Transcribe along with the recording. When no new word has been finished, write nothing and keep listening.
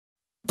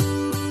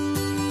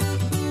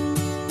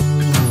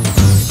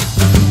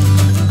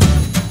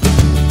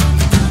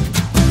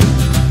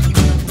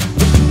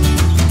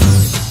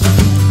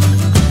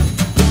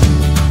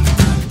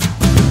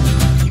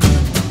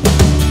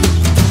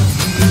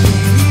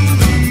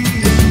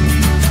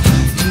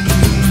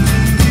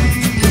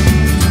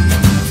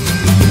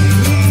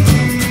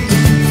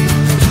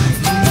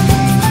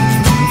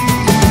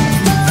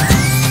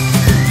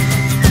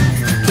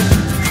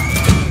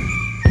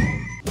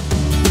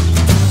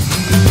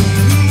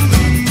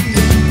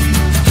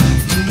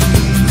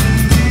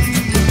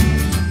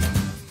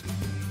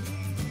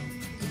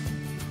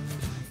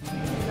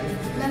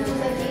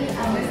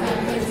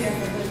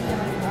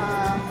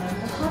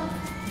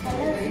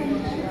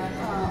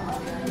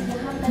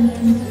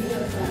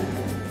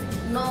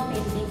9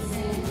 paintings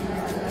हैं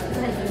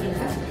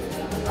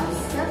और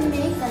सब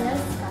में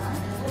कलर्स का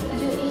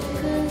जो एक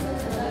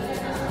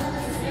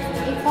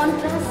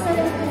कॉन्ट्रास्ट सा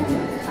रहता है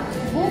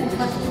वो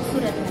बहुत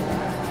खूबसूरत है।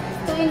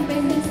 तो इन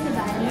पेंटिंग्स के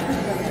बारे में कुछ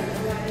बताइए,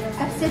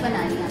 कब से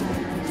बना रही हैं?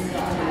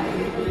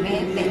 मैं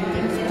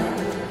पेंटिंग से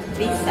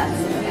 20 साल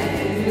से बना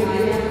रही हूँ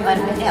और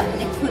मैंने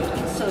अपने खुद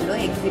की सोलो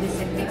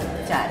एग्जीबिशन में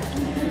 4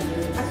 की।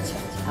 अच्छा।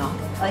 हाँ,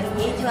 और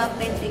ये जो आप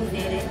पेंटिंग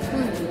दे रहे हैं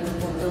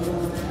तो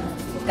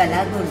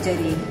कला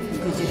गुर्जरी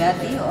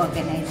गुजराती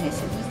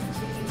ऑर्गेनाइजेशन,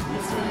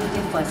 इसमें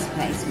मुझे फर्स्ट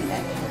प्राइज मिला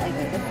था। I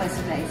got the first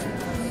prize.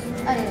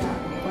 अरे वाह।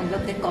 उन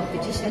लोग ने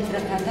कॉम्पिटिशन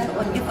रखा था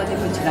ओनली फॉर द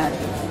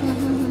गुजराती,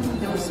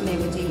 तो उसमें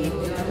मुझे ये,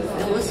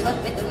 तो उस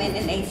वक्त में तो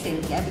मैंने नहीं सेल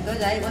किया because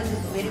I was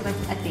very much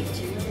attach.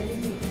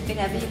 फिर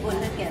अभी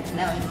बोलना कि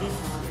अपना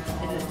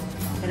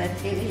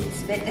रखते इट्स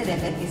बेटर,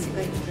 अगर किसी को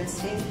इंटरेस्ट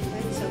है।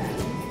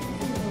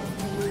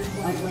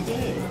 और मुझे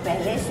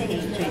पहले से ही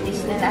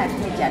ट्रेडिशनल आर्ट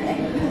में ज़्यादा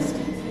इंटरेस्ट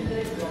है।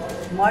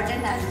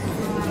 मॉडर्न आर्ट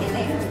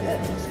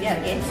उसके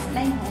अगेंस्ट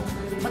नहीं हूँ,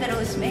 मगर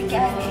उसमें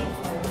क्या है,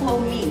 for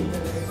me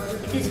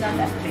it is not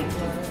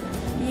attractive.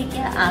 ये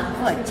क्या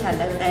आपको अच्छा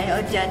लगता है।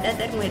 और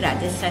ज़्यादातर मैं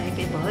राजस्थानी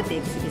पे बहुत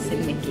एग्जीबिशन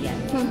में किया।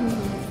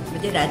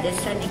 मुझे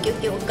राजस्थानी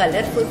क्योंकि वो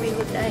कलरफुल भी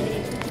होता है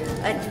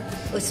और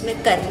उसमें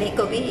करने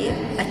को भी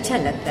अच्छा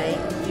लगता है।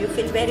 You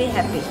feel very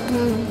happy.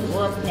 वो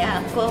अपने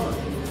आप को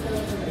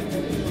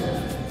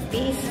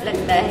पीस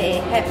लगता है,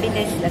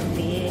 हैप्पीनेस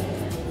लगती है।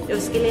 तो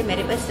उसके लिए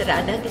मेरे पास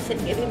राधा किशन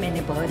के भी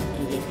मैंने बहुत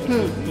किए हैं।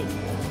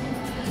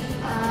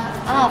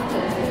 आप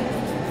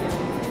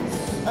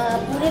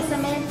पूरे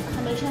समय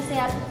हमेशा से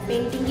आप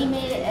पेंटिंग ही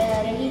में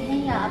रही हैं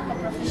या आपका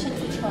प्रोफेशन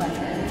कुछ और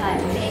है? हाँ,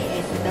 मैं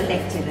ऐसे तो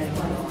लेक्चरर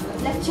हूँ।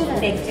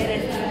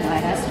 लेक्चरर थी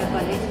महाराष्ट्र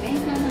कॉलेज में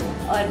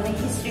और मैं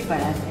हिस्ट्री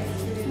पढ़ाती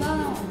हूँ।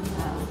 हाँ,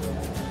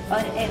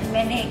 और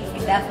मैंने एक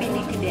किताब भी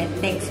लिखी है,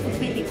 टेक्स्ट बुक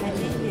भी लिखा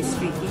थी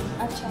हिस्ट्री की।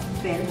 अच्छा।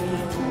 12th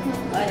में।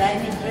 और I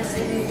am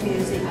interested in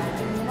music.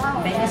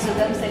 मैंने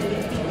सुगम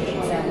संगीत की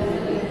एग्जाम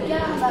दी।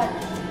 क्या बात।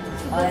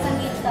 और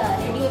संगीत का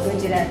रेडियो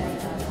गुजरात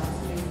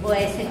वो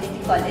ऐसे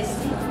कॉलेज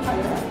थी,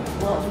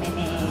 वो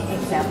मैंने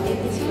एग्जाम दी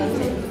थी सुगम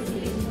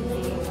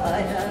संगीत। और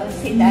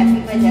सितार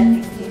भी बजाती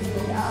थी।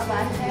 क्या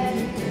बात है।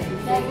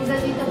 महफूजा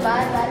जी तो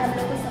बार बार हम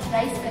लोग को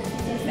सरप्राइज करती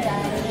चली जा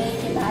रही है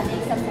कि बाद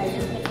एक सरप्राइज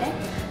मिलता है।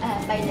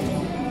 By the way,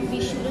 we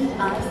shouldn't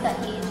ask the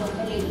age of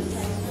the ladies.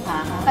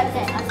 हाँ हाँ, पता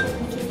है आपसे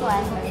पूछे तो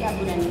आज क्या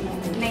बुरा नहीं।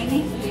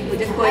 नहीं,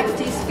 मुझे कोई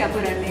चीज़ का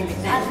बुरा नहीं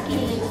लगता। आपकी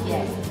एज क्या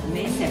है?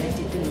 मैं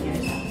 72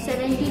 years.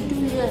 72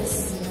 years.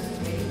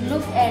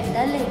 Look at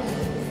the lady.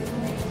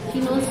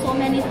 She knows so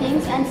many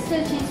things and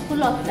still she is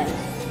full of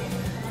life.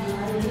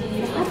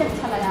 बहुत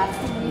अच्छा लगा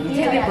आपसे मिलके।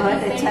 मुझे भी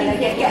बहुत अच्छा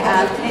लगा कि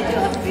आपने जो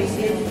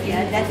अप्रिशिएट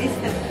किया, that is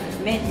the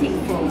main thing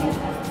for me.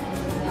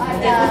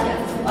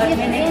 और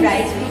मैंने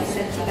प्राइज भी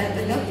सच्ची बात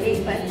बताऊँ,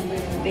 एक बार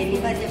पहली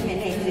बार जब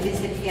मैंने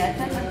एग्जीबिशन किया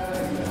था ना,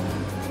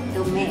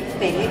 तो मैं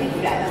पहले भी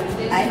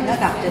I am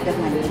not after the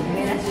money,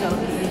 मेरा शौक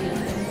है।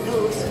 तो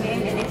उसमें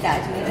मैंने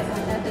ताज में रखा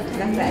था, तो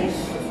थोड़ा प्राइस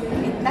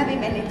इतना भी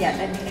मैंने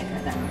ज़्यादा नहीं रखा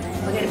था।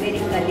 मगर मेरी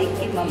कलीग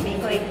की मम्मी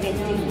को एक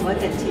पेंटिंग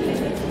बहुत अच्छी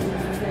लगी थी,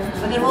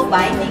 मगर वो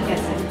बाय नहीं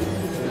कर सकती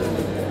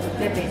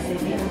पैसे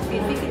में।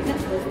 फिर भी कितना,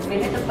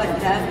 मैंने तो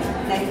 15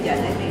 इतना ही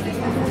ज़्यादा नहीं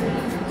रखा,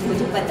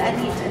 मुझे पता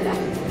नहीं चला।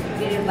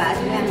 फिर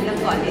बाद में हम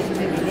लोग कॉलेज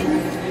में मिले,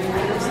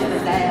 तो उसने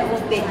बताया वो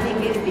पेंटिंग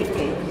मेरी बिक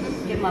गई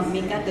कि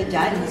मम्मी का तो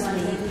जान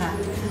उसमें ही था।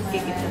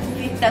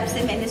 फिर तब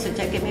से मैंने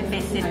सोचा कि मैं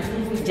पैसे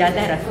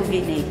ज़्यादा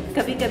रखूँगी नहीं।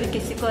 कभी कभी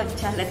किसी को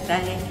अच्छा लगता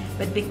है,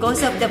 but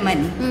because of the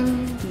money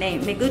नहीं।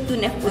 मेरे को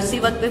तूने उसी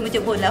वक्त पे मुझे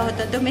बोला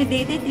होता तो मैं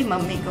दे देती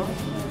मम्मी को।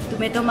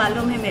 तुम्हें तो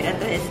मालूम है मेरा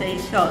तो ऐसा ही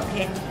शौक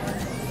है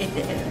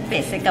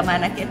पैसे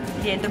कमाना के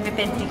लिए, तो मैं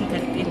पेंटिंग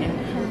करती हूँ।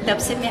 तब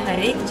से मैं हर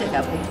एक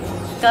जगह पे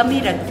कम ही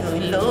रखती हूँ,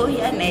 लो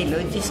या नहीं लो,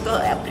 जिसको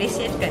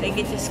अप्रिशिएट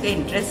करेगी, जिसको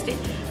इंटरेस्ट है,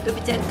 तो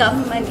बेचारे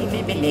कम मनी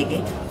में मिलेंगे।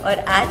 और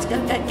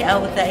आजकल का क्या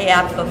होता है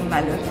आपको भी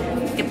मालूम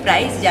कि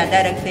प्राइस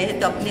ज़्यादा रखते हैं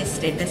तो अपने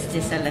स्टेटस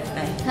जैसा लगता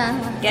है।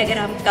 हाँ। कि अगर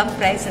हम कम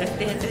प्राइस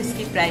रखते हैं तो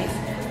इसकी प्राइस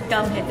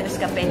कम है तो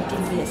इसका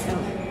पेंटिंग भी ऐसा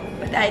हो।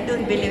 But I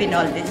don't believe in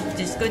all this,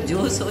 जिसको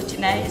जो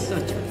सोचना है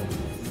सोचो।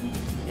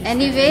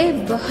 एनीवे,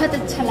 बहुत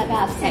अच्छा लगा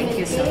आपसे Thank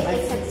you so much.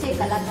 एक सच्चे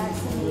कलाकार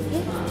से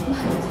मिलके।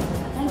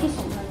 Thank you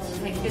so much.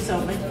 Thank you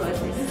so much for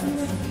this.